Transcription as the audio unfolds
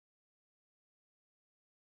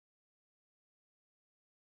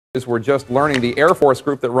We're just learning the Air Force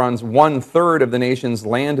group that runs 1/3 of the nation's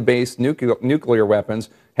land-based nuclear weapons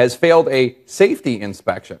has failed a safety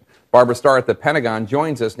inspection. Barbara Starr at the Pentagon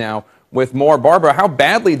joins us now with more. Barbara, how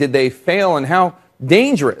badly did they fail and how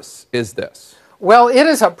dangerous is this? Well, it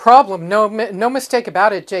is a problem, no mistake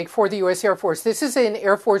about it, Jake, for the U.S. Air Force. This is an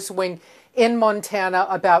Air Force wing in Montana,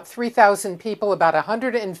 about 3,000 people, about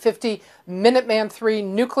 150 Minuteman III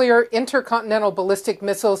nuclear intercontinental ballistic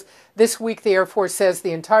missiles. This week, the Air Force says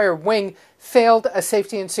the entire wing failed a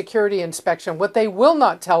safety and security inspection. What they will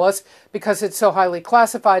not tell us, because it's so highly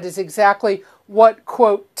classified, is exactly what,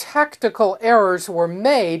 quote, tactical errors were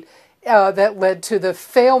made that led to the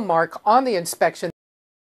fail mark on the inspection.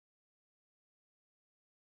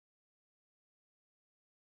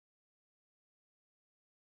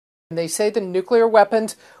 They say the nuclear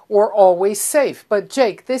weapons were always safe. But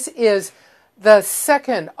Jake, this is the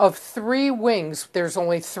second of 3 wings. There's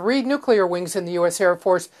only 3 nuclear wings in the U.S. Air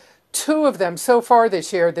Force. 2 of them so far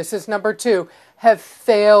this year, this is number 2, have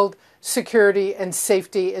failed security and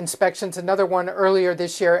safety inspections. Another one earlier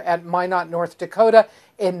this year at Minot, North Dakota.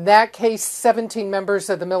 In that case, 17 members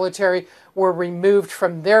of the military were removed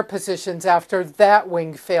from their positions after that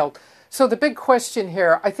wing failed. So the big question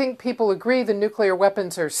here, I think people agree the nuclear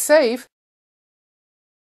weapons are safe.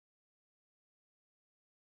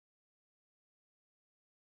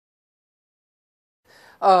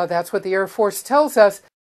 That's what the Air Force tells us.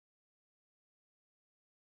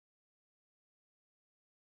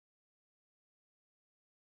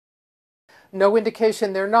 No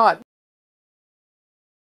indication they're not.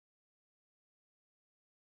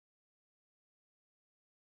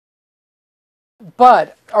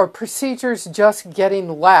 But are procedures just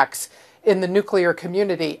getting lax in the nuclear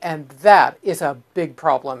community? And that is a big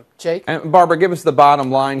problem. Jake? And Barbara, give us the bottom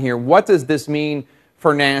line here. What does this mean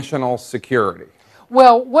for national security?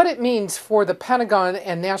 Well, what it means for the Pentagon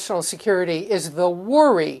and national security is the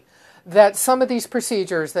worry that some of these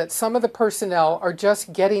procedures, that some of the personnel are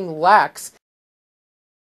just getting lax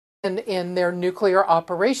in their nuclear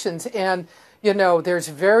operations. And you know, there's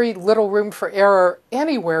very little room for error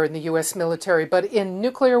anywhere in the U.S. military, but in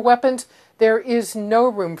nuclear weapons, there is no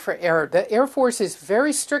room for error. The Air Force is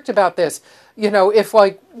very strict about this. You know, if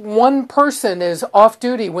like one person is off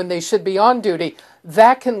duty when they should be on duty,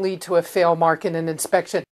 that can lead to a fail mark in an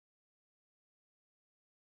inspection.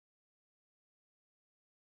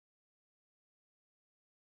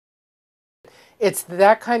 It's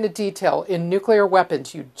that kind of detail in nuclear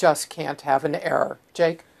weapons. You just can't have an error.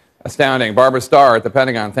 Jake? Astounding. Barbara Starr at the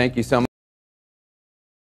Pentagon, thank you so much.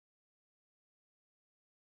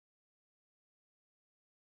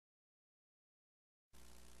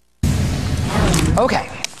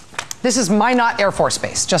 Okay. This is Minot Air Force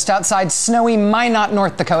Base, just outside snowy Minot,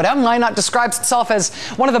 North Dakota. Minot describes itself as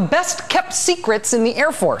one of the best-kept secrets in the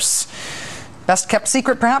Air Force. Best kept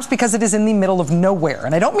secret, perhaps, because it is in the middle of nowhere.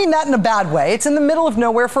 And I don't mean that in a bad way. It's in the middle of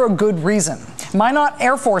nowhere for a good reason. Minot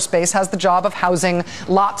Air Force Base has the job of housing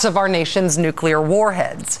lots of our nation's nuclear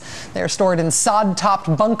warheads. They're stored in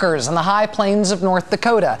sod-topped bunkers in the high plains of North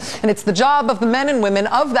Dakota. And it's the job of the men and women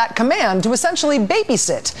of that command to essentially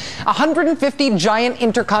babysit 150 giant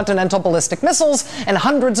intercontinental ballistic missiles and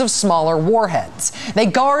hundreds of smaller warheads. They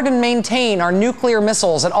guard and maintain our nuclear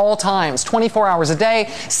missiles at all times, 24 hours a day,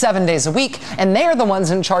 7 days a week. And they are the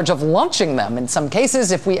ones in charge of launching them in some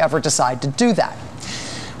cases if we ever decide to do that.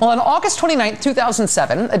 Well, on August 29,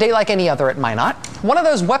 2007, a day like any other at Minot, one of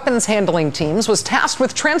those weapons handling teams was tasked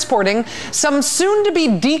with transporting some soon-to-be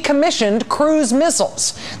decommissioned cruise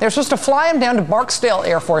missiles. They were supposed to fly them down to Barksdale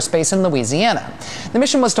Air Force Base in Louisiana. The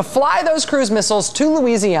mission was to fly those cruise missiles to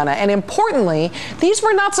Louisiana, and importantly, these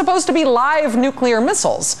were not supposed to be live nuclear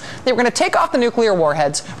missiles. They were going to take off the nuclear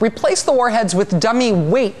warheads, replace the warheads with dummy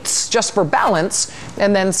weights just for balance,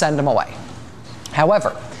 and then send them away.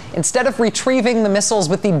 However, instead of retrieving the missiles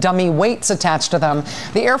with the dummy weights attached to them,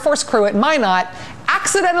 the Air Force crew at Minot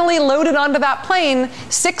accidentally loaded onto that plane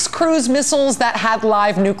 6 cruise missiles that had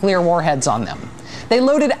live nuclear warheads on them. They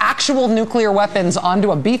loaded actual nuclear weapons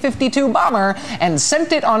onto a B-52 bomber and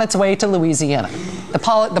sent it on its way to Louisiana.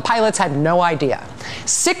 The pilots had no idea.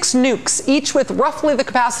 6 nukes, each with roughly the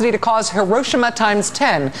capacity to cause Hiroshima times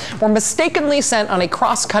 10, were mistakenly sent on a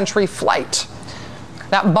cross-country flight.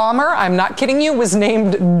 That bomber, I'm not kidding you, was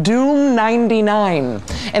named Doom 99.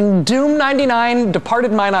 And Doom 99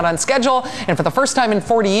 departed Minot on schedule, and for the first time in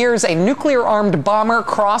 40 years, a nuclear-armed bomber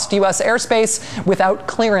crossed U.S. airspace without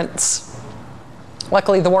clearance.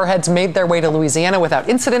 Luckily, the warheads made their way to Louisiana without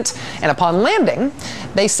incident, and upon landing,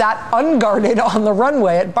 they sat unguarded on the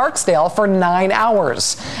runway at Barksdale for 9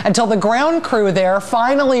 hours, until the ground crew there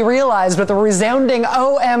finally realized with a resounding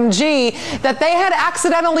OMG that they had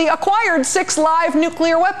accidentally acquired 6 live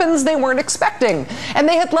nuclear weapons they weren't expecting, and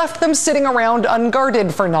they had left them sitting around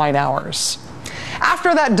unguarded for 9 hours.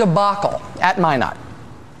 After that debacle at Minot,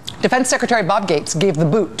 Defense Secretary Bob Gates gave the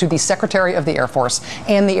boot to the Secretary of the Air Force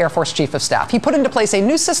and the Air Force Chief of Staff. He put into place a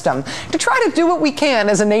new system to try to do what we can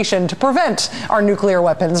as a nation to prevent our nuclear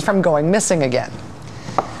weapons from going missing again.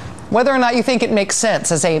 Whether or not you think it makes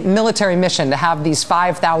sense as a military mission to have these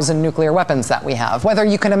 5,000 nuclear weapons that we have, whether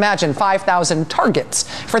you can imagine 5,000 targets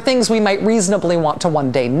for things we might reasonably want to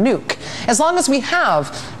one day nuke, as long as we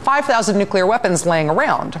have 5,000 nuclear weapons laying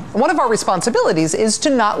around, one of our responsibilities is to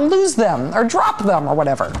not lose them or drop them or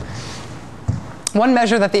whatever. One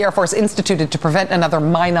measure that the Air Force instituted to prevent another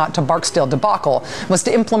Minot to Barksdale debacle was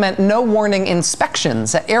to implement no-warning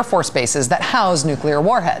inspections at Air Force bases that house nuclear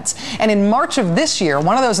warheads. And in March of this year,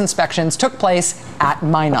 one of those inspections took place at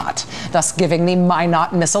Minot, thus giving the Minot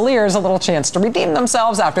missileers a little chance to redeem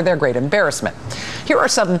themselves after their great embarrassment. Here are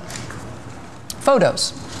some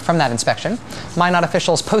photos from that inspection. Minot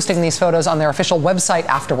officials posting these photos on their official website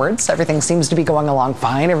afterwards. Everything seems to be going along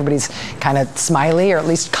fine. Everybody's kind of smiley, or at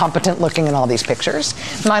least competent looking in all these pictures.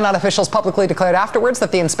 Minot officials publicly declared afterwards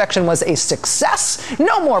that the inspection was a success.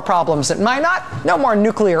 No more problems at Minot. No more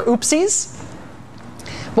nuclear oopsies.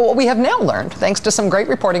 But what we have now learned, thanks to some great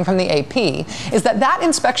reporting from the AP, is that that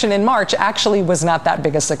inspection in March actually was not that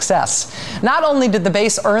big a success. Not only did the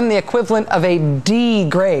base earn the equivalent of a D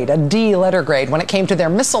grade, a D letter grade, when it came to their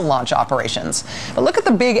missile launch operations, but look at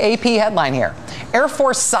the big AP headline here. Air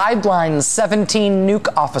Force sidelines 17 nuke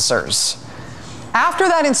officers. After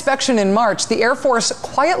that inspection in March, the Air Force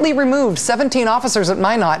quietly removed 17 officers at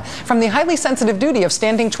Minot from the highly sensitive duty of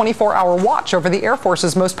standing 24-hour watch over the Air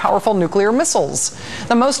Force's most powerful nuclear missiles,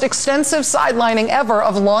 the most extensive sidelining ever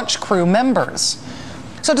of launch crew members.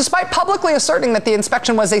 So despite publicly asserting that the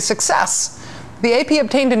inspection was a success, the AP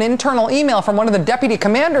obtained an internal email from one of the deputy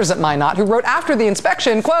commanders at Minot who wrote after the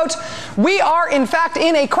inspection, quote, "We are in fact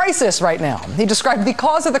in a crisis right now." He described the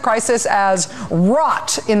cause of the crisis as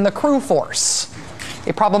rot in the crew force.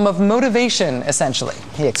 A problem of motivation, essentially,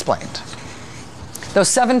 he explained. Those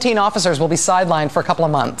 17 officers will be sidelined for a couple of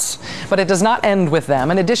months, but it does not end with them.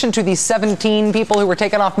 In addition to the 17 people who were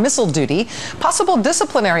taken off missile duty, possible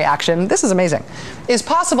disciplinary action, this is amazing, is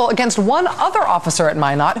possible against one other officer at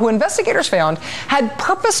Minot who investigators found had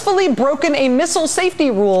purposefully broken a missile safety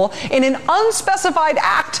rule in an unspecified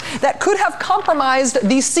act that could have compromised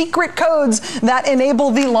the secret codes that enable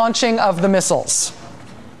the launching of the missiles.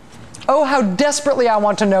 Oh, how desperately I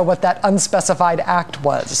want to know what that unspecified act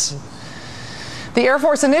was. The Air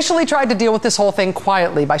Force initially tried to deal with this whole thing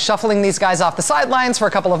quietly by shuffling these guys off the sidelines for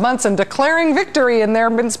a couple of months and declaring victory in their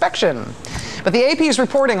inspection. But the AP's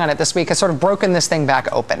reporting on it this week has sort of broken this thing back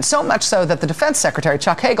open. So much so that the Defense Secretary,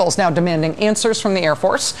 Chuck Hagel, is now demanding answers from the Air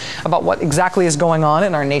Force about what exactly is going on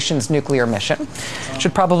in our nation's nuclear mission. It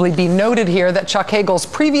should probably be noted here that Chuck Hagel's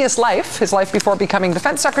previous life, his life before becoming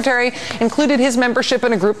Defense Secretary, included his membership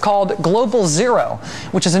in a group called Global Zero,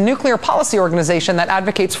 which is a nuclear policy organization that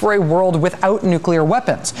advocates for a world without nuclear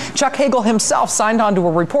weapons. Chuck Hagel himself signed on to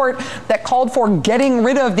a report that called for getting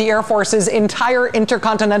rid of the Air Force's entire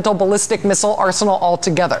intercontinental ballistic missile arsenal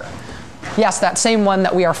altogether. Yes, that same one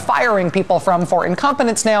that we are firing people from for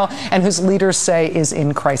incompetence now and whose leaders say is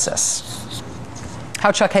in crisis.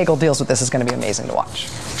 How Chuck Hagel deals with this is going to be amazing to watch.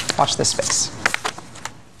 Watch this space.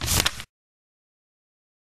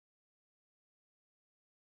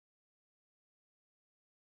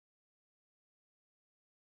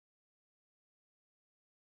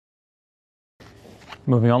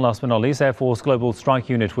 Moving on, last but not least, Air Force Global Strike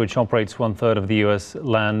Unit, which operates 1/3 of the U.S.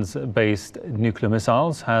 land-based nuclear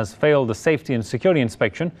missiles, has failed the safety and security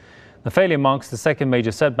inspection. The failure marks the second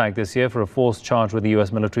major setback this year for a force charged with the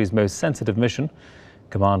U.S. military's most sensitive mission.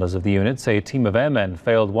 Commanders of the unit say a team of airmen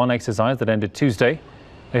failed one exercise that ended Tuesday.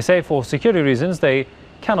 They say for security reasons they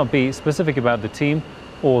cannot be specific about the team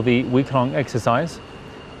or the week-long exercise.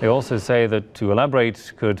 They also say that to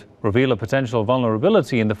elaborate could reveal a potential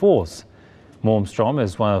vulnerability in the force. Malmstrom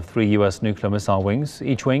is one of 3 U.S. nuclear missile wings.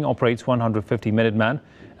 Each wing operates 150 Minuteman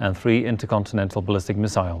and 3 intercontinental ballistic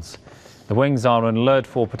missiles. The wings are on alert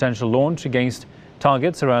for potential launch against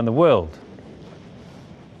targets around the world.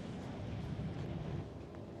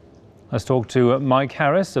 Let's talk to Mike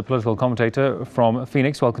Harris, a political commentator from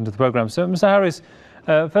Phoenix. Welcome to the program, sir. Mr. Harris,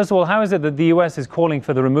 First of all, how is it that the U.S. is calling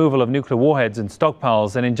for the removal of nuclear warheads and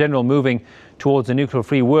stockpiles and in general moving towards a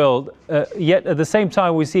nuclear-free world, yet at the same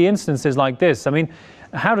time we see instances like this? I mean,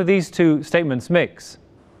 how do these two statements mix?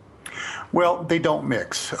 Well, they don't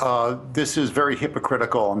mix. This is very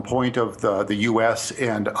hypocritical on point of the U.S.,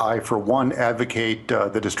 and I, for one, advocate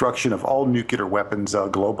the destruction of all nuclear weapons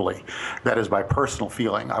globally. That is my personal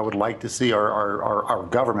feeling. I would like to see our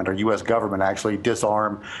government, our U.S. government, actually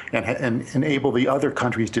disarm and enable the other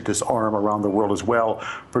countries to disarm around the world as well,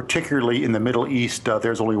 particularly in the Middle East.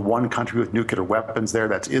 There's only one country with nuclear weapons there,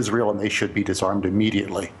 that's Israel, and they should be disarmed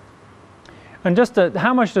immediately. And just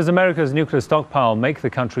how much does America's nuclear stockpile make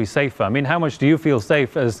the country safer? I mean, how much do you feel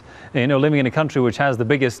safe as, living in a country which has the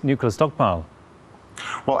biggest nuclear stockpile?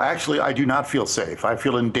 Well, actually, I do not feel safe. I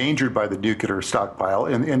feel endangered by the nuclear stockpile.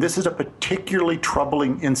 And this is a particularly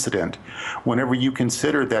troubling incident whenever you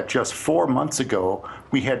consider that just 4 months ago,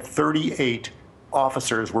 we had 38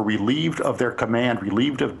 officers were relieved of their command,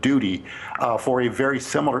 relieved of duty for a very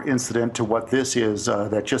similar incident to what this is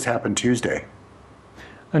that just happened Tuesday.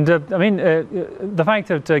 And the fact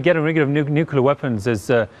that getting rid of nuclear weapons is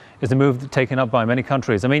a move taken up by many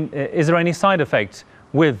countries. I mean, is there any side effect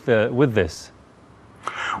with this?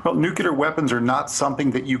 Well, nuclear weapons are not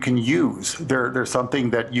something that you can use. They're something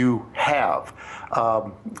that you have.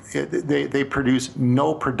 They produce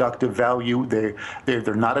no productive value.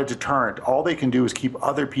 They're not a deterrent. All they can do is keep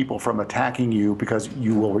other people from attacking you because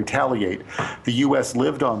you will retaliate. The U.S.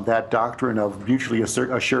 lived on that doctrine of mutually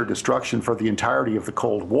assured destruction for the entirety of the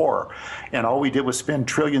Cold War. And all we did was spend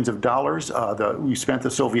trillions of dollars. We spent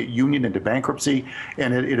the Soviet Union into bankruptcy,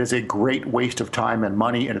 and it is a great waste of time and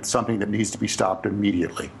money, and it's something that needs to be stopped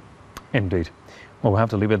immediately. Indeed. Well, we'll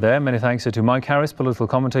have to leave it there. Many thanks to Mike Harris, political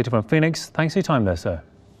commentator from Phoenix. Thanks for your time there, sir.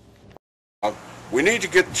 We need to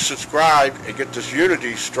get subscribed and get this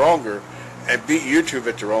unity stronger and beat YouTube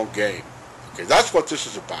at their own game. Okay, that's what this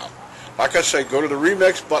is about. Like I say, go to the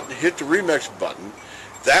Remix button, hit the Remix button.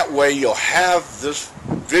 That way you'll have this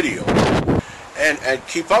video and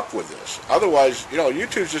keep up with this. Otherwise,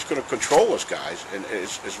 YouTube's just going to control us, guys, and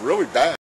it's really bad.